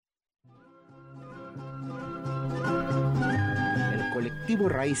Cultivo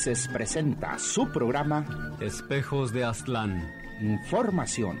Raíces presenta su programa Espejos de Aztlán.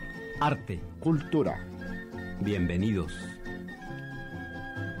 Información, Arte, cultura. Bienvenidos.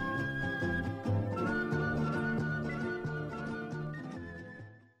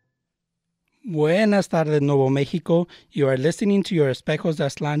 Buenas tardes, Nuevo Mexico. You are listening to your Espejos de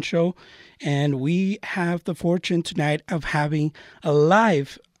Aztlán show, and we have the fortune tonight of having a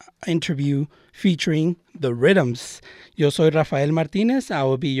live interview featuring the Rhythms. Yo soy Rafael Martinez. I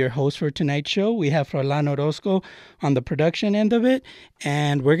will be your host for tonight's show. We have Roland Orozco on the production end of it,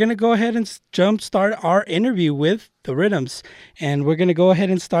 and we're going to go ahead and jumpstart our interview with the Rhythms. And we're going to go ahead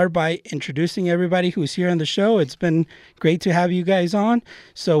and start by introducing everybody who's here on the show. It's been great to have you guys on.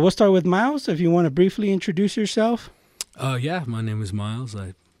 So we'll start with Miles, if you want to briefly introduce yourself. Yeah, my name is Miles.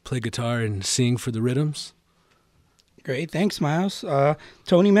 I play guitar and sing for the Rhythms. Great, thanks, Miles.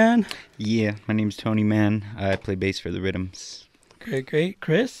 Tony Man. Yeah, my name's Tony Man. I play bass for the Rhythms. Great.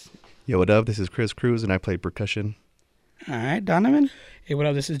 Chris. Yo, what up? This is Chris Cruz, and I play percussion. All right, Donovan. Hey, what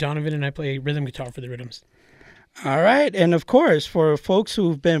up? This is Donovan, and I play rhythm guitar for the Rhythms. All right, and of course, for folks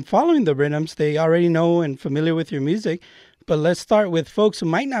who've been following the Rhythms, they already know and familiar with your music. But let's start with folks who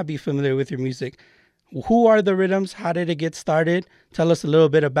might not be familiar with your music. Who are the Rhythms? How did it get started? Tell us a little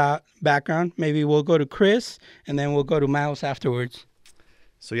bit about background. Maybe we'll go to Chris, and then we'll go to Miles afterwards.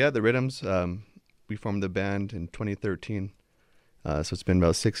 So yeah, the Rhythms, we formed the band in 2013. So it's been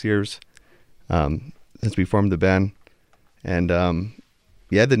about 6 years since we formed the band. And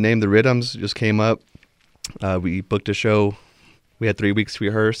the name The Rhythms just came up. We booked a show. We had 3 weeks to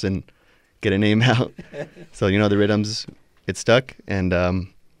rehearse and get a name out. So, the Rhythms, it stuck. And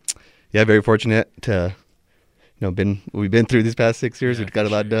very fortunate to, we've been through these past 6 years. We've got a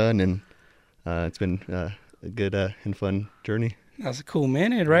lot done, and it's been a good and fun journey. That's a cool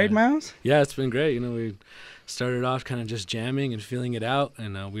minute, right, Miles? Yeah, it's been great. We started off kind of just jamming and feeling it out,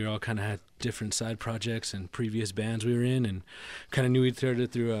 and we all kind of had different side projects and previous bands we were in, and kind of knew each other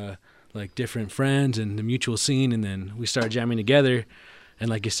through different friends and the mutual scene, and then we started jamming together. And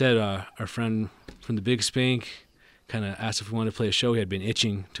like you said, our friend from the Big Spink kind of asked if we wanted to play a show. He had been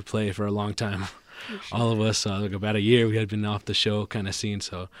itching to play for a long time. Sure. All of us, about a year, we had been off the show kind of scene,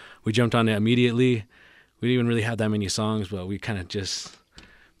 so we jumped on it immediately. We didn't even really have that many songs, but we kind of just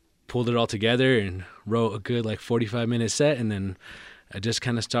pulled it all together and wrote a good 45-minute set, and then I just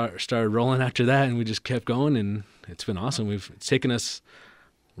kind of started rolling after that, and we just kept going, and it's been awesome. It's taken us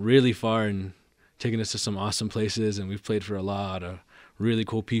really far and taken us to some awesome places, and we've played for a lot of really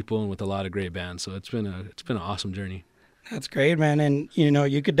cool people and with a lot of great bands. So it's been an awesome journey. That's great, man. And,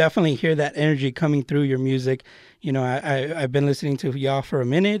 you could definitely hear that energy coming through your music. I've been listening to y'all for a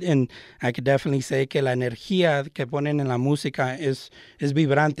minute, and I could definitely say que la energía que ponen en la música is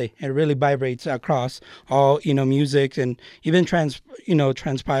vibrante. It really vibrates across all, music, and even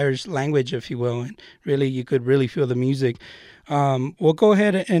transpires language, if you will. And really, you could really feel the music. We'll go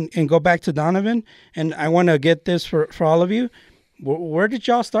ahead and go back to Donovan, and I want to get this for all of you. Where did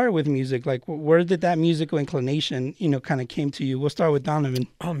y'all start with music? Where did that musical inclination, kind of came to you? We'll start with Donovan.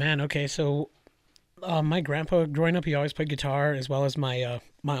 Oh, man. Okay, so my grandpa, growing up, he always played guitar, as well as my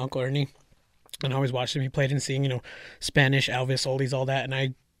Uncle Ernie. And I always watched him. He played and sing, Spanish, Elvis, oldies, all that. And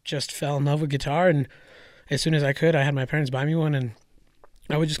I just fell in love with guitar. And as soon as I could, I had my parents buy me one. And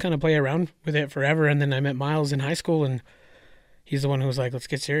I would just kind of play around with it forever. And then I met Miles in high school, and he's the one who was like, let's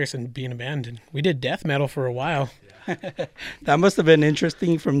get serious and be in a band. And we did death metal for a while. That must have been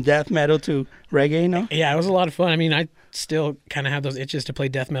interesting, from death metal to reggae, no? Yeah, it was a lot of fun. I still kind of have those itches to play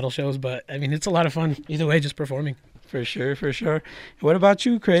death metal shows, but it's a lot of fun either way, just performing. For sure. What about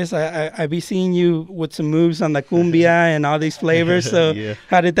you, Chris? I be seeing you with some moves on the cumbia and all these flavors. So yeah.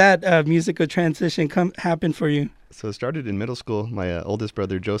 How did that musical transition happen for you? So it started in middle school. My oldest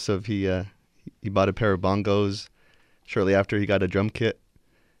brother, Joseph, he bought a pair of bongos. Shortly after, he got a drum kit.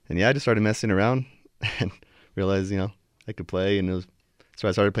 And I just started messing around and realized, I could play. And so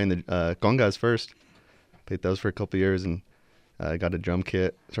I started playing the congas first. Played those for a couple of years, and I got a drum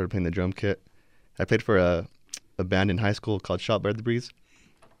kit, started playing the drum kit. I played for a band in high school called Shot by the Breeze.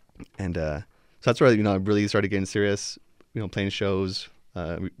 And so that's where, I really started getting serious, playing shows,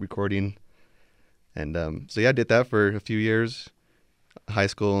 recording. And I did that for a few years, high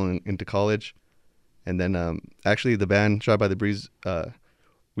school and into college. And then actually the band Shot by the Breeze,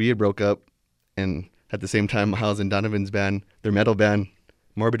 we had broke up, and at the same time, Miles and Donovan's band, their metal band,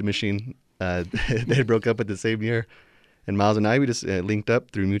 Morbid Machine, they broke up at the same year. And Miles and I, we just linked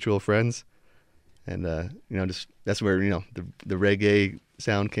up through mutual friends. And, just that's where, the reggae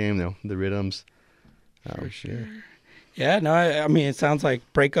sound came, the Rhythms. For sure. Yeah, no, I mean, it sounds like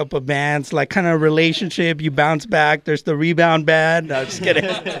breakup of bands, like kind of relationship. You bounce back. There's the rebound band. No, just kidding.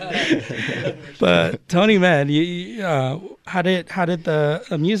 But Tony, man, how did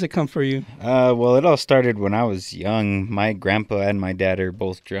the music come for you? Well, it all started when I was young. My grandpa and my dad are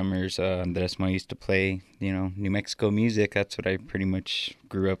both drummers. That's why I used to play, New Mexico music. That's what I pretty much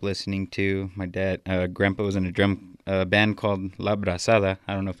grew up listening to. My grandpa was in a drum band called La Brazada.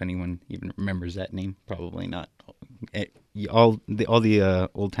 I don't know if anyone even remembers that name. Probably not. All the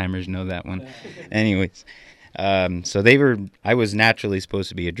old timers know that one. Anyways, I was naturally supposed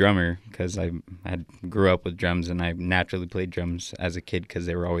to be a drummer because I grew up with drums, and I naturally played drums as a kid because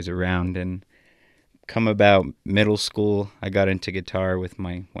they were always around. And come about middle school, I got into guitar with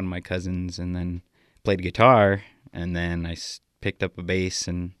one of my cousins, and then played guitar, and then I picked up a bass,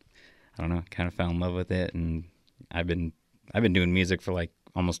 and I don't know, kind of fell in love with it, and I've been doing music for like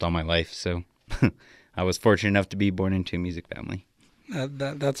almost all my life, so I was fortunate enough to be born into a music family.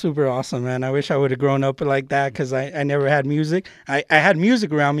 That's super awesome, man. I wish I would have grown up like that because I never had music. I had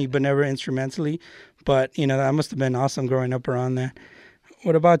music around me, but never instrumentally. But, that must have been awesome growing up around that.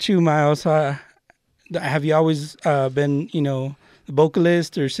 What about you, Miles? Have you always been, the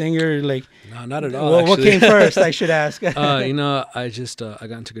vocalist or singer? Like, No, not at all. What came first, I should ask? I got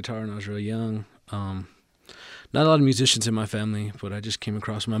into guitar when I was really young. Not a lot of musicians in my family, but I just came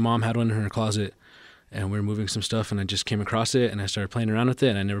across. My mom had one in her closet, and we were moving some stuff, and I just came across it, and I started playing around with it,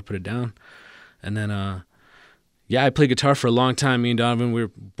 and I never put it down. And then, I played guitar for a long time. Me and Donovan, we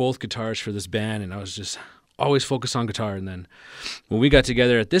were both guitarists for this band, and I was just always focused on guitar. And then when we got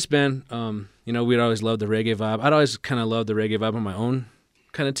together at this band, we'd always loved the reggae vibe. I'd always kind of loved the reggae vibe on my own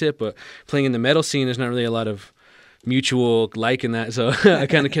kind of tip, but playing in the metal scene, there's not really a lot of mutual like in that, so I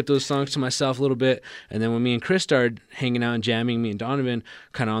kind of kept those songs to myself a little bit. And then when me and Chris started hanging out and jamming, me and Donovan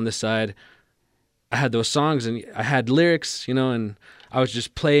kind of on the side, I had those songs and I had lyrics, and I was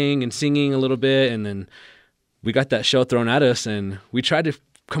just playing and singing a little bit. And then we got that show thrown at us, and we tried to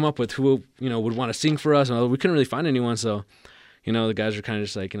come up with who, would want to sing for us. And we couldn't really find anyone. So, the guys were kind of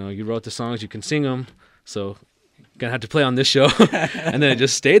just like, you wrote the songs, you can sing them. So you're going to have to play on this show. And then it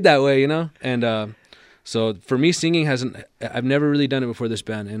just stayed that way, And so for me, singing I've never really done it before this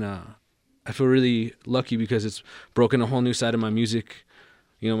band. And I feel really lucky because it's broken a whole new side of my music,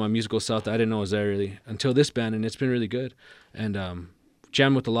 my musical self that I didn't know was there really until this band, and it's been really good. And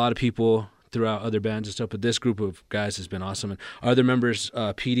jamming with a lot of people throughout other bands and stuff, but this group of guys has been awesome. And our other members,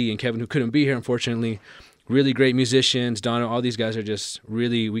 Petey and Kevin, who couldn't be here, unfortunately, really great musicians. Donna, all these guys are just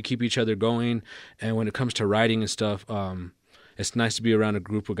really, we keep each other going. And when it comes to writing and stuff, it's nice to be around a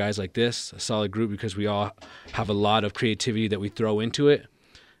group of guys like this, a solid group, because we all have a lot of creativity that we throw into it.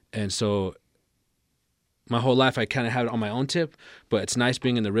 And so my whole life I kind of had it on my own tip, but it's nice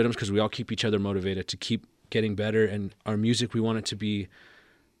being in the rhythms because we all keep each other motivated to keep getting better. And our music, we want it to be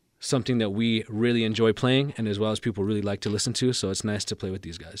something that we really enjoy playing, and as well as people really like to listen to. So it's nice to play with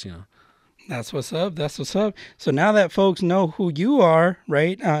these guys, That's what's up. That's what's up. So now that folks know who you are,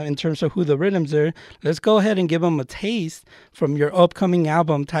 right, in terms of who the Rhythms are, let's go ahead and give them a taste from your upcoming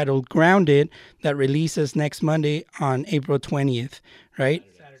album titled Grounded that releases next Monday on April 20th, right?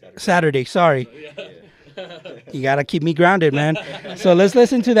 Saturday, sorry. You got to keep me grounded, man. So let's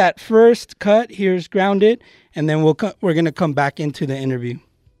listen to that first cut. Here's Grounded, and then we're going to come back into the interview.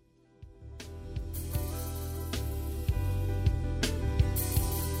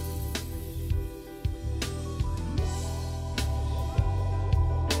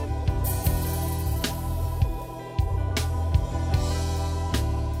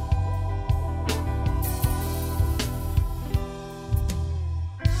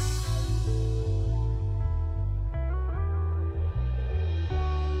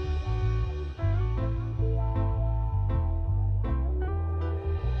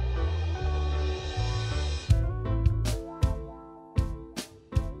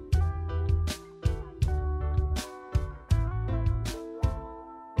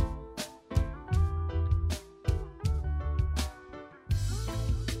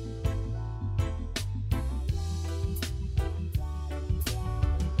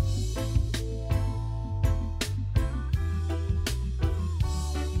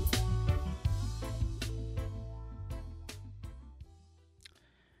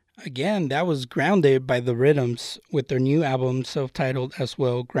 Again, that was Grounded by The Rhythms with their new album, self-titled as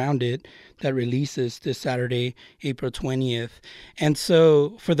well, Grounded, that releases this Saturday, April 20th. And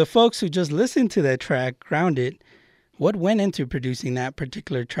so for the folks who just listened to that track, Grounded, what went into producing that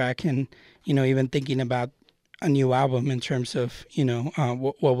particular track and, even thinking about a new album in terms of,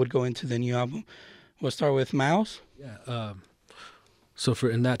 what would go into the new album? We'll start with Miles. Yeah. So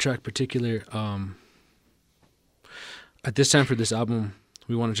in that track particular, at this time for this album,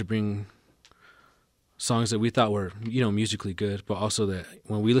 we wanted to bring songs that we thought were, musically good, but also that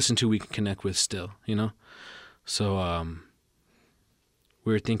when we listen to, we can connect with still, So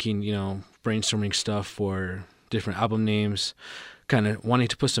we were thinking, brainstorming stuff for different album names, kind of wanting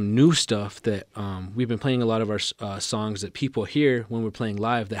to put some new stuff that we've been playing a lot of our songs that people hear when we're playing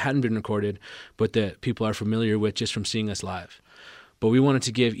live that hadn't been recorded, but that people are familiar with just from seeing us live. But we wanted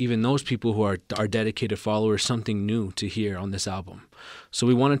to give even those people who are our dedicated followers something new to hear on this album. So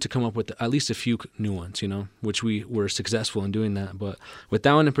we wanted to come up with at least a few new ones, which we were successful in doing that. But with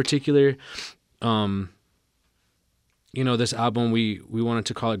that one in particular, this album, we wanted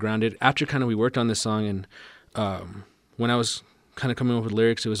to call it Grounded. After kind of we worked on this song, and when I was kind of coming up with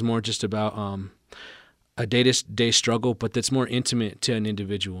lyrics, it was more just about a day-to-day struggle, but that's more intimate to an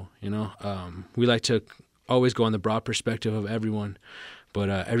individual, We like to always go on the broad perspective of everyone, but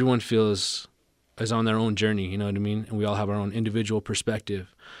everyone is on their own journey, you know what I mean? And we all have our own individual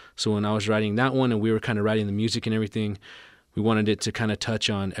perspective. So when I was writing that one and we were kind of writing the music and everything, we wanted it to kind of touch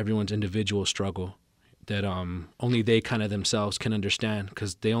on everyone's individual struggle that only they kind of themselves can understand,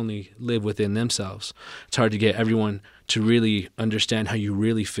 because they only live within themselves. It's hard to get everyone to really understand how you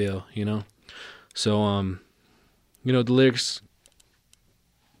really feel, So, the lyrics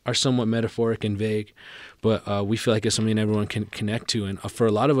are somewhat metaphoric and vague, but we feel like it's something everyone can connect to, and for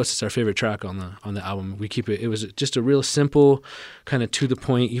a lot of us, it's our favorite track on the album. We keep it was just a real simple, kind of to the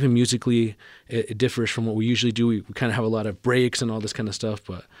point. Even musically, it differs from what we usually do. We kind of have a lot of breaks and all this kind of stuff,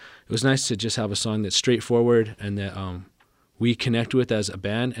 but it was nice to just have a song that's straightforward and that we connect with as a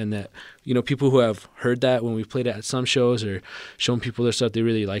band, and that people who have heard that when we played it at some shows or shown people their stuff, they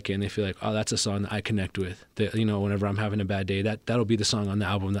really like it and they feel like, oh, that's a song that I connect with. That whenever I'm having a bad day, that'll be the song on the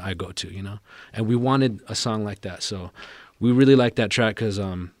album that I go to. And we wanted a song like that, so we really like that track because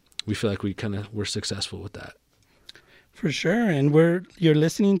we feel like we kind of were successful with that. For sure, and you're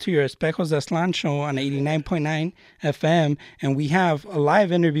listening to your Espejos de Aztlán show on 89.9 FM, and we have a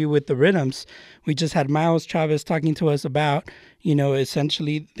live interview with the Rhythms. We just had Miles Chavez talking to us about,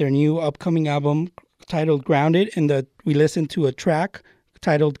 essentially their new upcoming album titled Grounded, and we listened to a track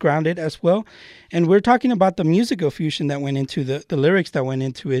titled Grounded as well. And we're talking about the musical fusion that went into the lyrics that went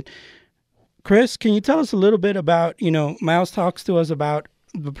into it. Chris, can you tell us a little bit about, Miles talks to us about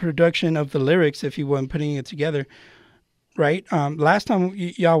the production of the lyrics, if you will, and putting it together. Right. Last time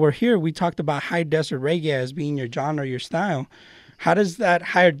y'all were here, we talked about high desert reggae as being your genre, your style. How does that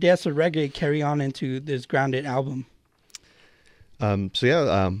higher desert reggae carry on into this Grounded album? High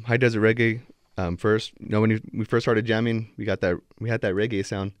desert reggae. First, when we first started jamming, we had that reggae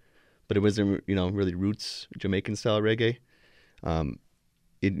sound, but it wasn't really roots Jamaican style reggae.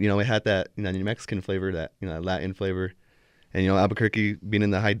 It had that New Mexican flavor, that Latin flavor, and Albuquerque being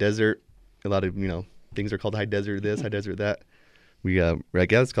in the high desert, a lot of things are called high desert this, high desert that. We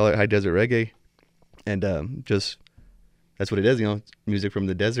let's call it high desert reggae, and just that's what it is. Music from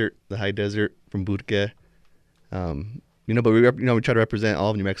the desert, the high desert, from Burque. But we try to represent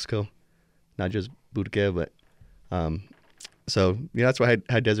all of New Mexico, not just Burque, but that's where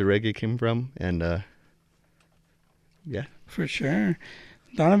high desert reggae came from, and yeah. For sure.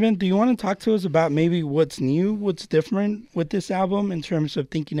 Donovan, do you want to talk to us about maybe what's new, what's different with this album in terms of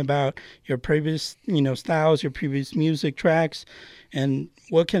thinking about your previous, styles, your previous music tracks, and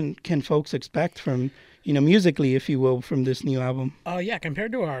what can folks expect from, musically, if you will, from this new album?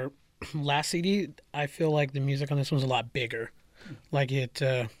 Compared to our last CD, I feel like the music on this one's a lot bigger. Like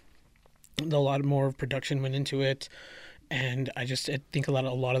a lot more production went into it, and I think a lot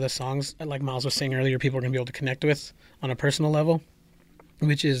of the songs, like Miles was saying earlier, people are going to be able to connect with on a personal level,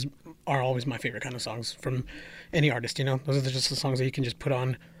 which are always my favorite kind of songs from any artist, Those are just the songs that you can just put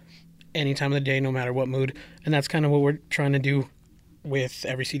on any time of the day, no matter what mood. And that's kind of what we're trying to do with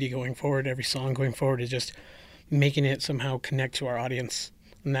every CD going forward, every song going forward, is just making it somehow connect to our audience.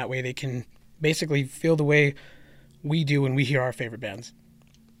 And that way they can basically feel the way we do when we hear our favorite bands.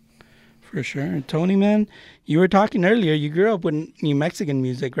 For sure. Tony, man, you were talking earlier, you grew up with New Mexican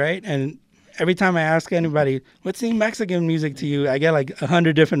music, right? And every time I ask anybody, what's New Mexican music to you, I get like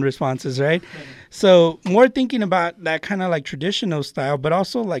 100 different responses, right? So more thinking about that kind of like traditional style, but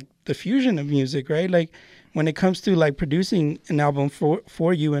also like the fusion of music, right? Like when it comes to like producing an album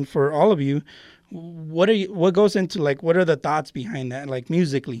for you and for all of you, what goes into like, what are the thoughts behind that, like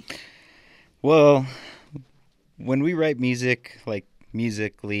musically? Well, when we write music, like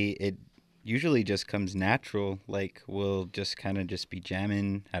musically, it usually just comes natural. Like we'll just kind of just be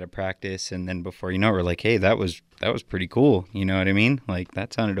jamming at a practice, and then before you know it, we're like, hey, that was pretty cool, you know what I mean? Like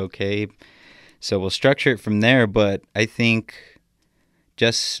that sounded okay. So we'll structure it from there. But I think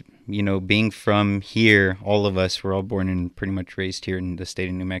just being from here, all of us were all born and pretty much raised here in the state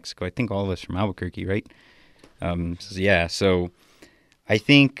of New Mexico. I think all of us from Albuquerque, right? So I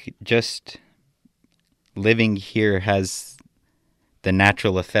think just living here has the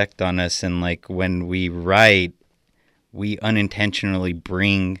natural effect on us, and like when we write, we unintentionally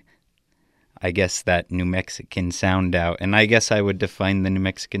bring, I guess, that New Mexican sound out. And I guess I would define the New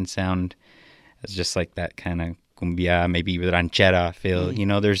Mexican sound as just like that kind of cumbia, maybe ranchera feel.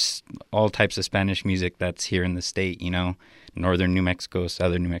 There's all types of Spanish music that's here in the state, northern New Mexico,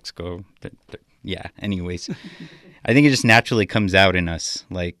 southern New Mexico. Yeah, anyways. I think it just naturally comes out in us.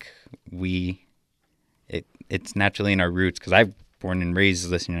 Like it's naturally in our roots, because I've born and raised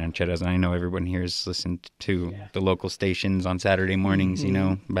listening to rancheras, and I know everyone here has listened to the local stations on Saturday mornings,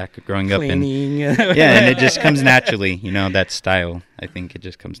 back growing up. And and it just comes naturally, that style. I think it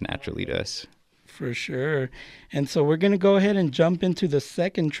just comes naturally to us. For sure. And so we're going to go ahead and jump into the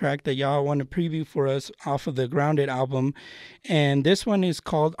second track that y'all want to preview for us off of the Grounded album. And this one is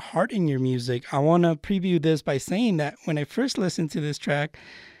called Heart in Your Music. I want to preview this by saying that when I first listened to this track,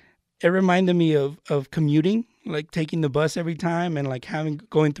 it reminded me of commuting, like taking the bus every time and like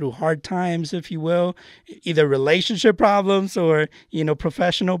going through hard times, if you will, either relationship problems or,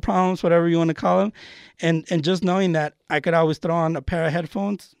 professional problems, whatever you want to call them. And just knowing that I could always throw on a pair of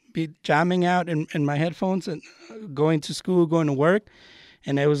headphones, be jamming out in my headphones and going to school, going to work,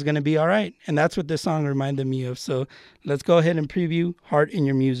 and it was going to be all right. And that's what this song reminded me of. So let's go ahead and preview Heart in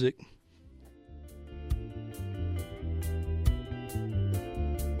Your Music.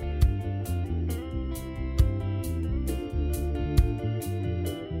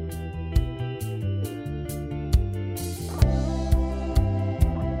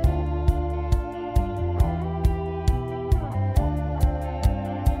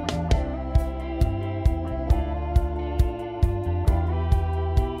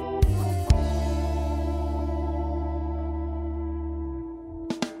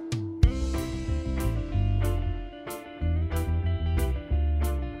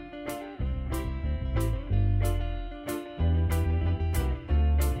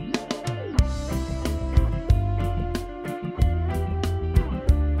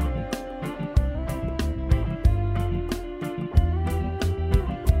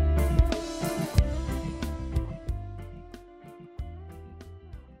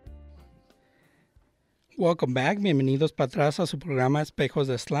 Welcome back. Bienvenidos para atrás a su programa Espejos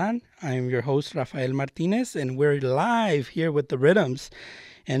de Aztlán. I am your host, Rafael Martinez, and we're live here with the Rhythms.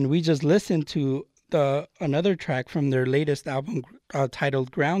 And we just listened to another track from their latest album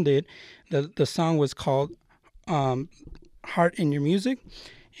titled Grounded. The song was called Heart in Your Music.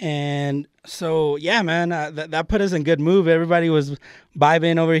 And so, yeah, man, that put us in good mood. Everybody was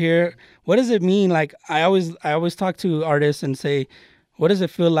vibing over here. What does it mean? Like, I always talk to artists and say, what does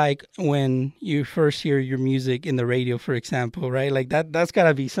it feel like when you first hear your music in the radio, for example, right? Like that's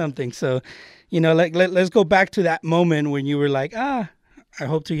gotta be something. So, like let's go back to that moment when you were like, I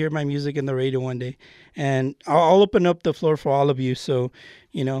hope to hear my music in the radio one day. And I'll open up the floor for all of you. So,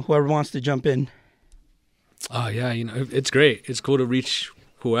 whoever wants to jump in. Oh yeah, it's great. It's cool to reach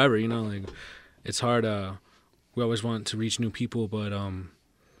whoever, like it's hard. We always want to reach new people, but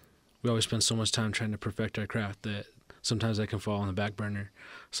we always spend so much time trying to perfect our craft that sometimes I can fall on the back burner.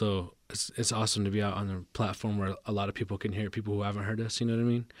 So it's awesome to be out on the platform where a lot of people can hear people who haven't heard us, you know what I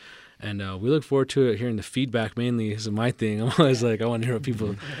mean? And we look forward to it. Hearing the feedback mainly is my thing. I'm always like, I want to hear what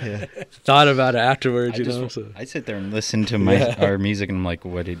people thought about it afterwards, So I sit there and listen to our music, and I'm like,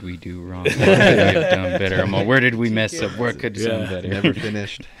 what did we do wrong? What could we have done better? I'm like, where did we mess up? Where could sound better? Never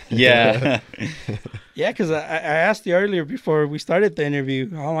finished. Yeah. Yeah, because I asked you earlier before we started the interview,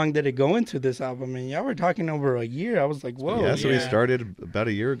 how long did it go into this album? And y'all were talking over a year. I was like, whoa. Yeah, so we started about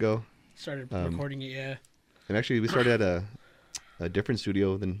a year ago. Started recording it, yeah. And actually, we started at a different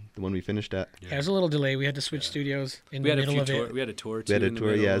studio than the one we finished at. Yeah, there was a little delay. We had to switch studios in the middle of it. We had a tour, too. We had a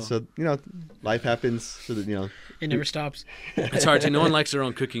tour, yeah. So, life happens. So that, it never stops. It's hard to. No one likes their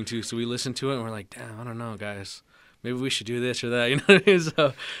own cooking, too. So we listen to it, and we're like, damn, I don't know, guys. Maybe we should do this or that,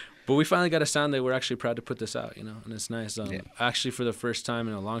 So, but we finally got a sound that we're actually proud to put this out, and it's nice. Actually, for the first time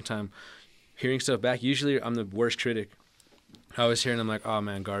in a long time, hearing stuff back, usually I'm the worst critic. I was hearing, I'm like, oh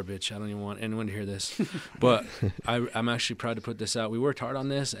man, garbage. I don't even want anyone to hear this. But I'm actually proud to put this out. We worked hard on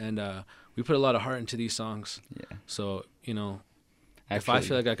this, and we put a lot of heart into these songs. Yeah. So, if I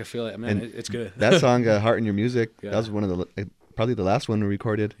feel like I could feel it, man, it's good. That song, Heart in Your Music, that was one of probably the last one we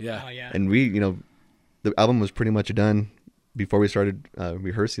recorded. Yeah. Oh, yeah. And we, the album was pretty much done before we started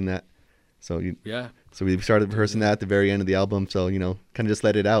rehearsing that. So, so we started rehearsing that at the very end of the album. So, kind of just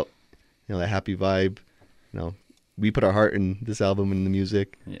let it out, that happy vibe, we put our heart in this album and the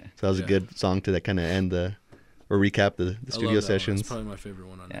music. Yeah. So that was a good song to that kind of end or recap the I studio love that sessions. One. It's probably my favorite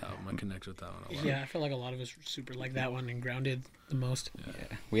one on the album. I connect with that one a lot. Yeah, I feel like a lot of us super like that one and Grounded the most.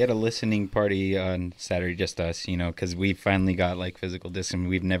 Yeah. We had a listening party on Saturday, just us, you know, because we finally got like physical distance.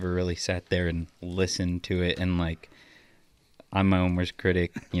 We've never really sat there and listened to it, and like I'm my own worst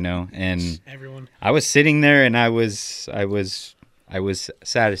critic, you know, and Everyone. I was sitting there and I was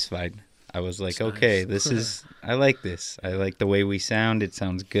satisfied. I was like, That's okay, nice. this is, I like this. I like the way we sound. It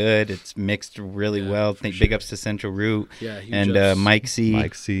sounds good. It's mixed really well. for Big sure. ups to Central Root Yeah, huge and ups. Mike C.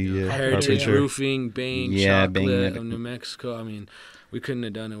 Mike C. Heritage Carpenter. Roofing, Bang, Yeah, Chocolate Bang. of New Mexico. I mean, we couldn't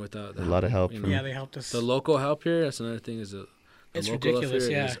have done it without A lot of help you from- know. Yeah, they helped us. The local help here, that's another thing, is the It's local ridiculous, up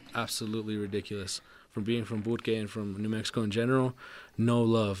here yeah. is absolutely ridiculous. From being from Bootke and from New Mexico in general, no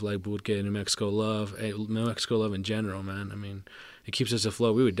love like Bootke and New Mexico love. New Mexico love in general, man. I mean, it keeps us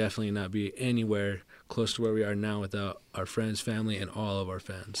afloat. We would definitely not be anywhere close to where we are now without our friends, family, and all of our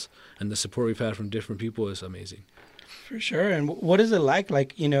fans. And the support we've had from different people is amazing. For sure. And what is it like?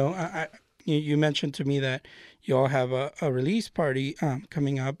 Like, you know, you mentioned to me that you all have a release party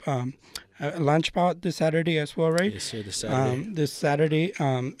coming up, a launch pad this Saturday as well, right? Yes, sir, this Saturday. This Saturday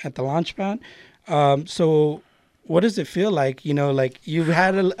at the launch pad. So what does it feel like? You know, like you've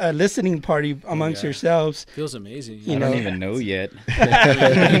had a listening party amongst Yeah. yourselves. Feels amazing. You I know, don't even know yet.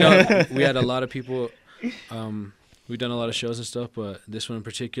 You know, we had a lot of people. We've done a lot of shows and stuff, but this one in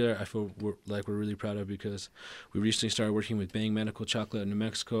particular, I feel we're really proud of, because we recently started working with Bang Medical Chocolate in New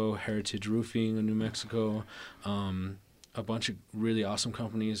Mexico, Heritage Roofing in New Mexico, a bunch of really awesome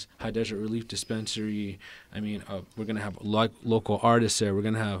companies, High Desert Relief Dispensary. I mean, we're going to have local artists there. We're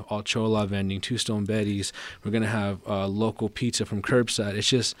going to have Alchola vending, Two Stone Betty's. We're going to have local pizza from Curbside. It's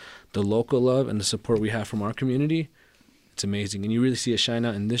just the local love and the support we have from our community. It's amazing. And you really see it shine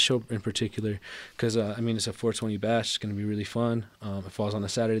out in this show in particular, because, I mean, it's a 420 bash. It's going to be really fun. It falls on a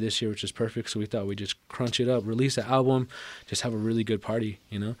Saturday this year, which is perfect. So we thought we'd just crunch it up, release the album, just have a really good party,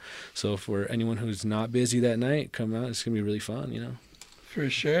 you know. So for anyone who's not busy that night, come out. It's going to be really fun, you know. For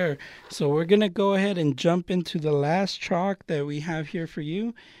sure. So we're going to go ahead and jump into the last track that we have here for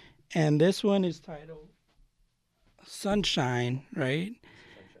you. And this one is titled Sunshine, right?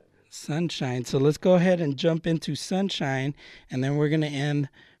 Sunshine. So let's go ahead and jump into Sunshine, and then we're going to end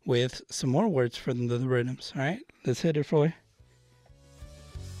with some more words from the rhythms. All right? Let's hit it, Floyd.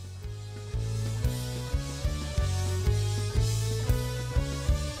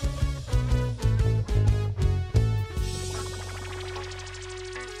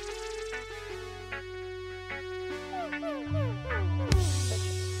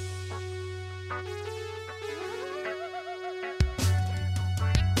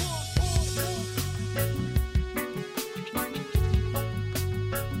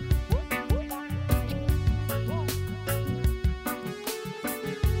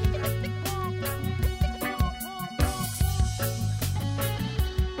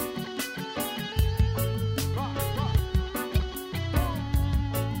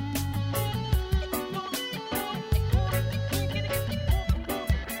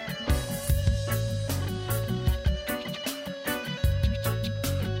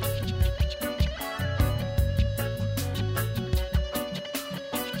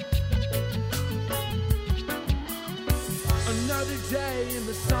 Another day in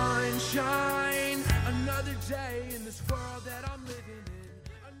the sunshine. Another day in this world that I'm living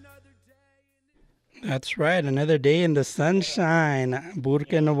in. Another day. That's right. Another day in the sunshine.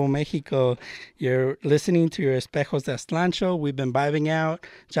 Burque, Nuevo Mexico. You're listening to your Espejos de Aztlán show. We've been vibing out,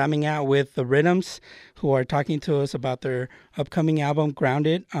 jamming out with the Rhythms, who are talking to us about their upcoming album,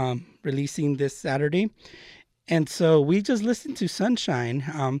 Grounded, releasing this Saturday. And so we just listened to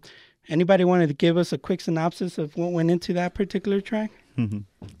Sunshine. Anybody wanted to give us a quick synopsis of what went into that particular track?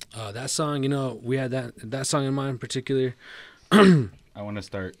 That song, you know, we had that song in mind in particular. I want to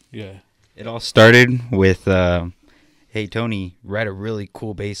start. Yeah. It all started with, hey, Tony, write a really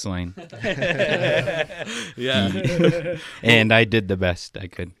cool bass line. Yeah. And I did the best I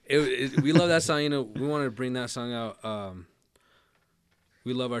could. We love that song. You know, we wanted to bring that song out.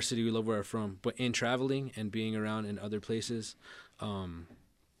 We love our city. We love where we're from. But in traveling and being around in other places,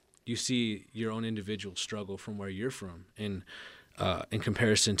 you see your own individual struggle from where you're from, and in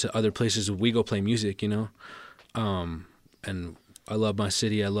comparison to other places we go play music, you know. And I love my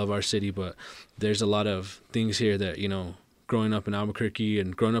city. I love our city. But there's a lot of things here that, you know, growing up in Albuquerque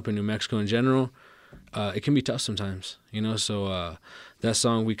and growing up in New Mexico in general, it can be tough sometimes, you know. So that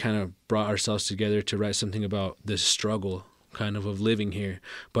song, we kind of brought ourselves together to write something about this struggle kind of living here,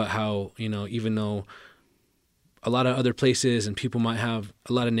 but how, you know, even though a lot of other places and people might have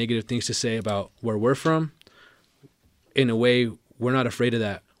a lot of negative things to say about where we're from, in a way, we're not afraid of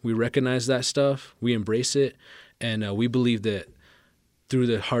that. We recognize that stuff, we embrace it, and we believe that through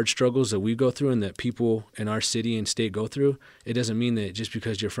the hard struggles that we go through and that people in our city and state go through, it doesn't mean that just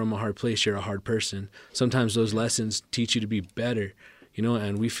because you're from a hard place, you're a hard person. Sometimes those lessons teach you to be better, you know,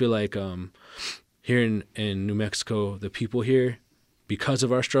 and we feel like here in New Mexico, the people here, because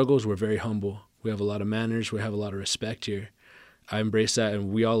of our struggles, we're very humble. We have a lot of manners. We have a lot of respect here. I embrace that,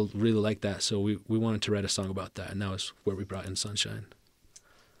 and we all really like that. So we wanted to write a song about that, and that was where we brought in Sunshine.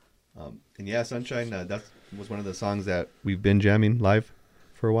 And yeah, Sunshine, that was one of the songs that we've been jamming live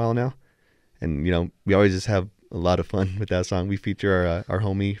for a while now. And, you know, we always just have a lot of fun with that song. We feature our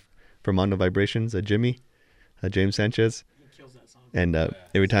homie from Mondo Vibrations, Jimmy, James Sanchez. He kills that song. And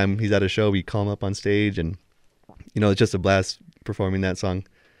every time he's at a show, we call him up on stage. And, you know, it's just a blast performing that song.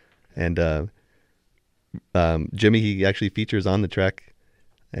 And Jimmy, he actually features on the track.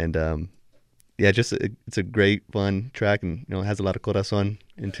 And, yeah, it's a great, fun track, and you know, it has a lot of corazon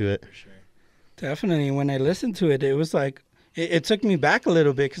into it. For sure. Definitely. When I listened to it, it was like it took me back a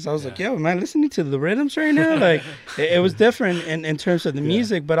little bit because I was like, yo, am I listening to the rhythms right now? Like, it was different in terms of the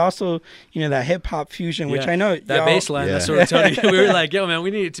music, but also, you know, that hip hop fusion, which I know that bass line. That's what Tony. We were like, yo, man,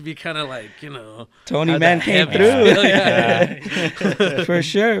 we need it to be kind of like, you know, Tony Man came through. For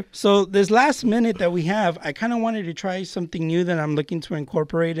sure. So this last minute that we have, I kind of wanted to try something new that I'm looking to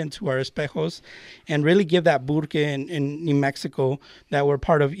incorporate into our espejos and really give that burque in New Mexico that we're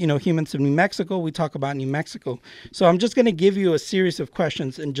part of, you know, Humans of New Mexico. We talk about New Mexico. So I'm just going to give you a series of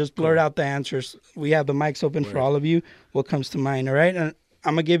questions and just blurt out the answers. We have the mics open for all of you. What comes to mind, all right? And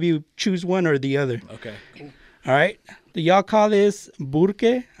I'm going to give you choose one or the other. Okay. Cool. All right. Do y'all call this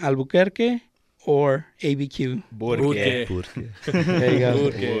Burque, Albuquerque, or ABQ? Burque. There you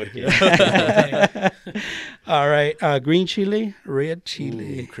go. All right. Green chili, red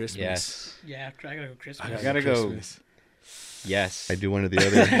chili. Ooh, Christmas. Yes. Yeah, I gotta go Christmas. I gotta go. Yes. I do one or the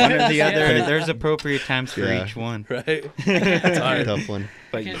other. One or the other. There's appropriate times for each one. Right. That's hard. Tough one.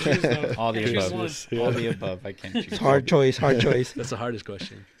 But all the above. All the above. I can't choose. It's hard choice. That's the hardest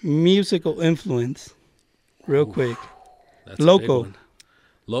question. Musical influence. Real quick. That's a big Local. one.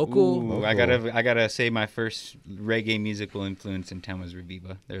 Local. Ooh, I gotta say my first reggae musical influence in town was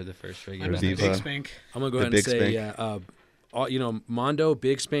Reviva. They were the first reggae. I'm Reviva. Big Spank. I'm gonna go ahead and say all, you know, Mondo,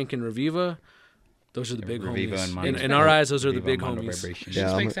 Big Spank, and Reviva. Those are the big Reviva homies. And Mondo, in our eyes, those are the Reviva big and Mondo homies. Vibrations. Yeah,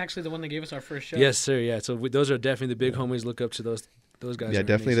 Big Spank's actually the one that gave us our first show. Yes, sir. Yeah. So those are definitely the big homies. Look up to those guys. Yeah, are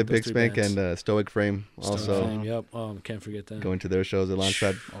definitely amazing. the Big Those three Spank bands. and Stoic Frame also. Flame, yep. Can't forget that. Going to their shows at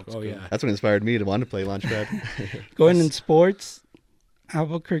Launchpad. Oh yeah. That's what inspired me to want to play Launchpad. Going in sports,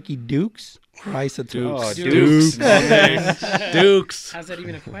 Albuquerque Dukes or Isotopes? Oh, Dukes. Dukes. How's that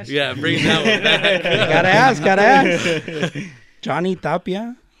even a question? Yeah, bring that one back. Gotta ask. Johnny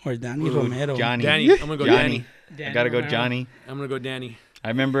Tapia or Danny Romero? Johnny. Danny. I'm gonna go Danny. I gotta go Johnny. I'm gonna go Danny. I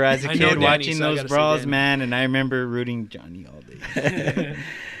remember as a I know kid Danny, watching so I those gotta say brawls, Danny. man, and I remember rooting Johnny all day.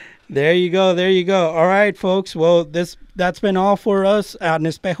 There you go. There you go. All right, folks. Well, that's been all for us at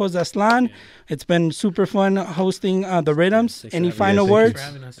Espejos de Aztlán. It's been super fun hosting the Rhythms. Thanks for Any having final us. Thank you words? For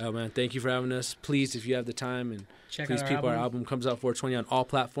having us. Oh man, thank you for having us. Please, if you have the time, and Check please out keep our our album comes out 4/20 on all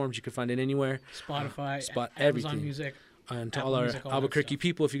platforms. You can find it anywhere. Spotify, Amazon Amazon Music. And to Apple all our Music, all that Albuquerque stuff.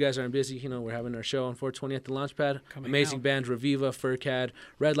 people, if you guys aren't busy, you know, we're having our show on 4/20 at the Launchpad. Coming Amazing out. bands, Reviva, Furcad,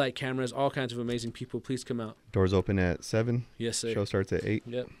 Red Light Cameras, all kinds of amazing people. Please come out. Doors open at 7. Yes, sir. Show starts at 8.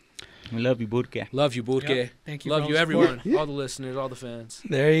 Yep. We love you, Burke. Love you, Burke. Yep. Thank you. Love for you, all the support. everyone. All the listeners, all the fans.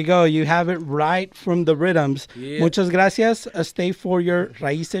 There you go. You have it right from the Rhythms. Yeah. Muchas gracias. Stay for your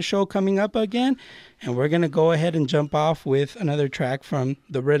Raíces show coming up again. And we're going to go ahead and jump off with another track from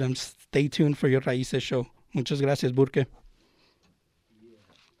the Rhythms. Stay tuned for your Raíces show. Muchas gracias, Burke.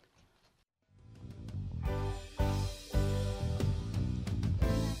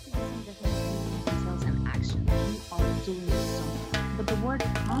 Sales and action. You are doing something. But the word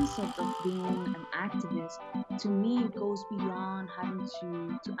concept of being an activist, to me, goes beyond having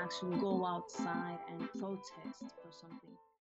to actually go outside and protest for something.